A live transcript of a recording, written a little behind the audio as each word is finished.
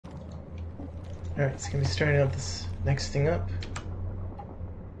Alright, it's gonna be starting out this next thing up.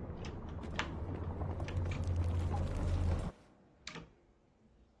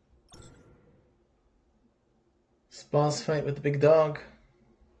 This boss fight with the big dog.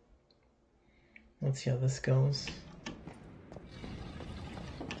 Let's see how this goes.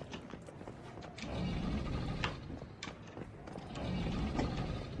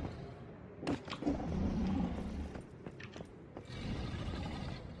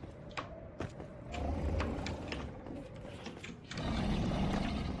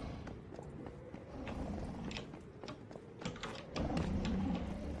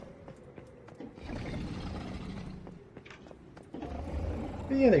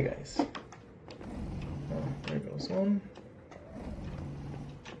 The other guys. Oh, there goes one.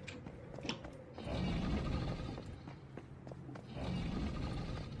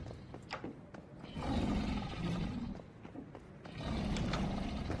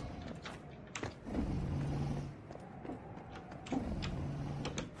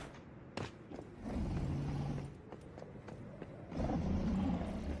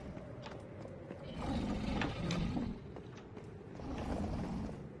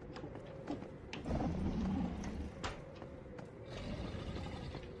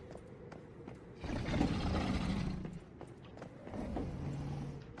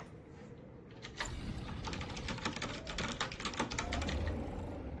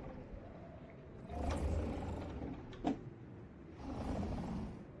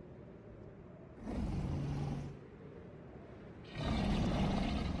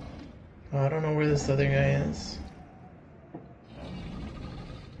 Oh, I don't know where this other guy is.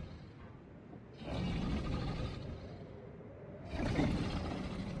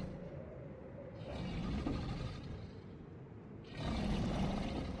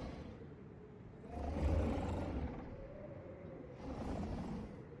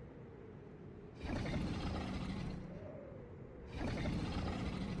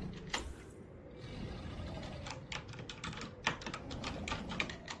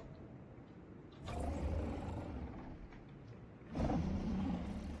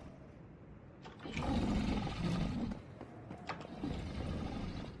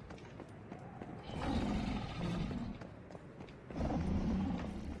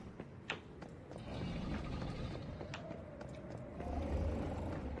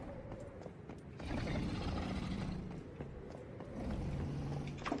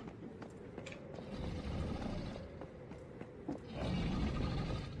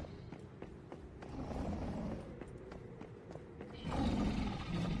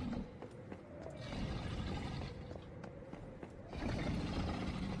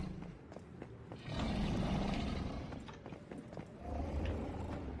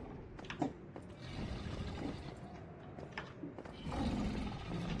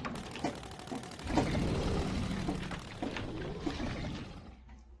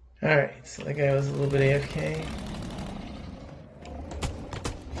 Alright, so that guy was a little bit AFK.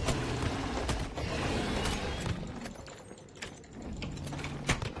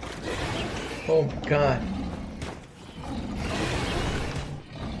 Oh my god.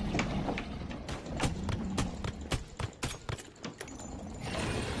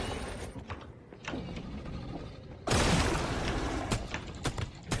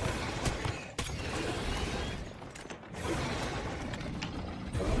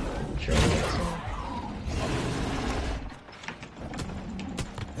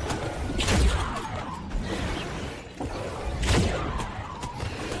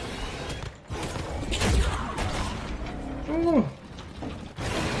 Ooh.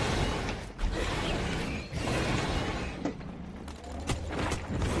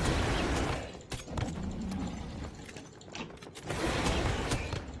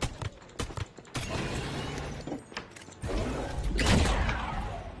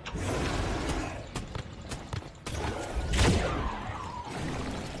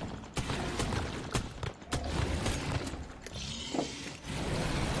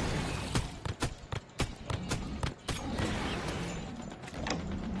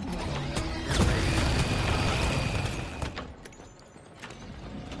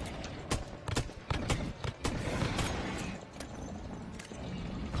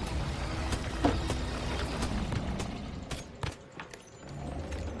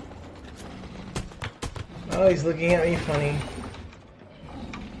 Oh, he's looking at me funny.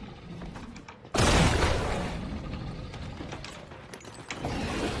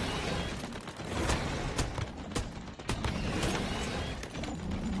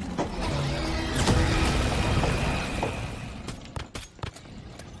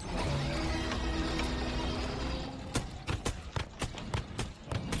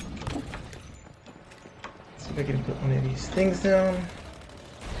 See if I can put one of these things down.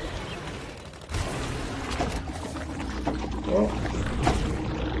 Oh.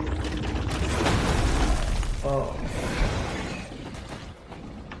 Oh.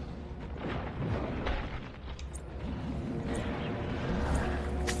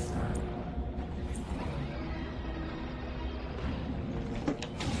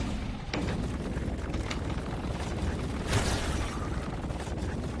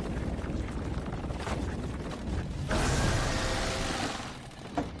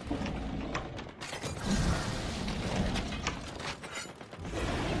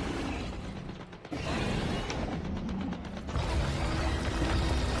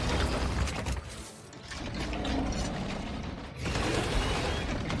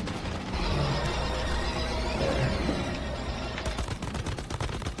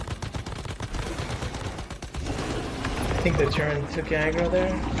 I think the turn took aggro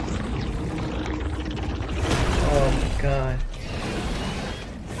there. Oh my god.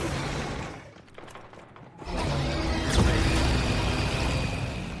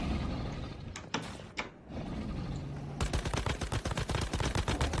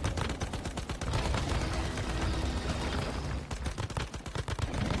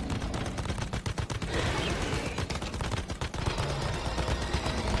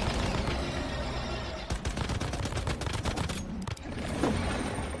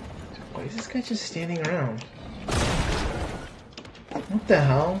 Why is this guy just standing around? What the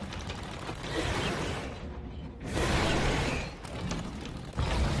hell?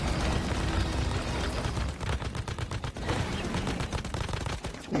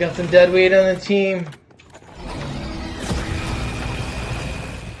 We got some dead weight on the team.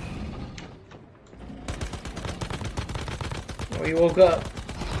 Oh, he woke up.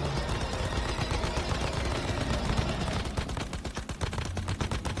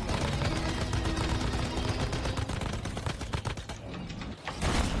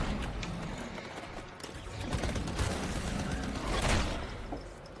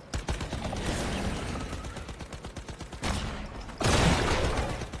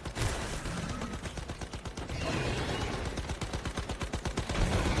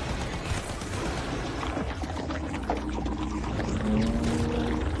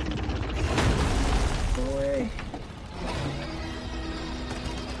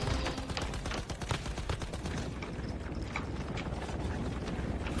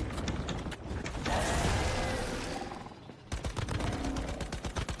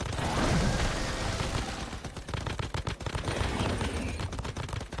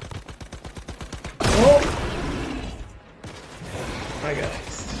 I got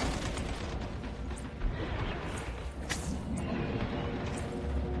iced.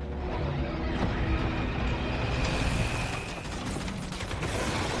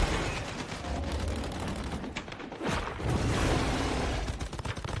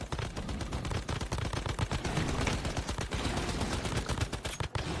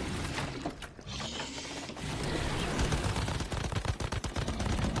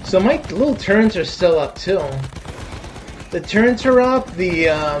 So my little turns are still up too. The turns are up, the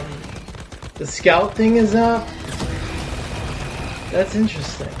scout thing is up. That's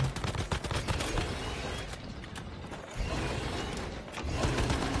interesting.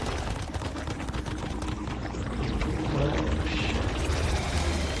 Oh, shit.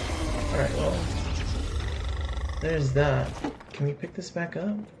 Alright, well. There's that. Can we pick this back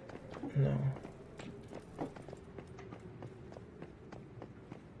up? No.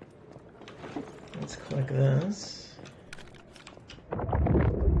 Let's click this.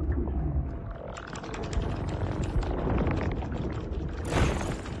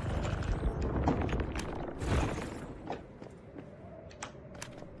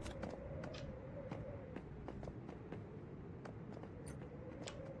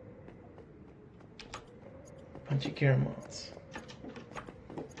 Bunch of caramels.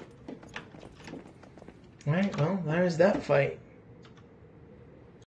 Alright, well, there's that fight.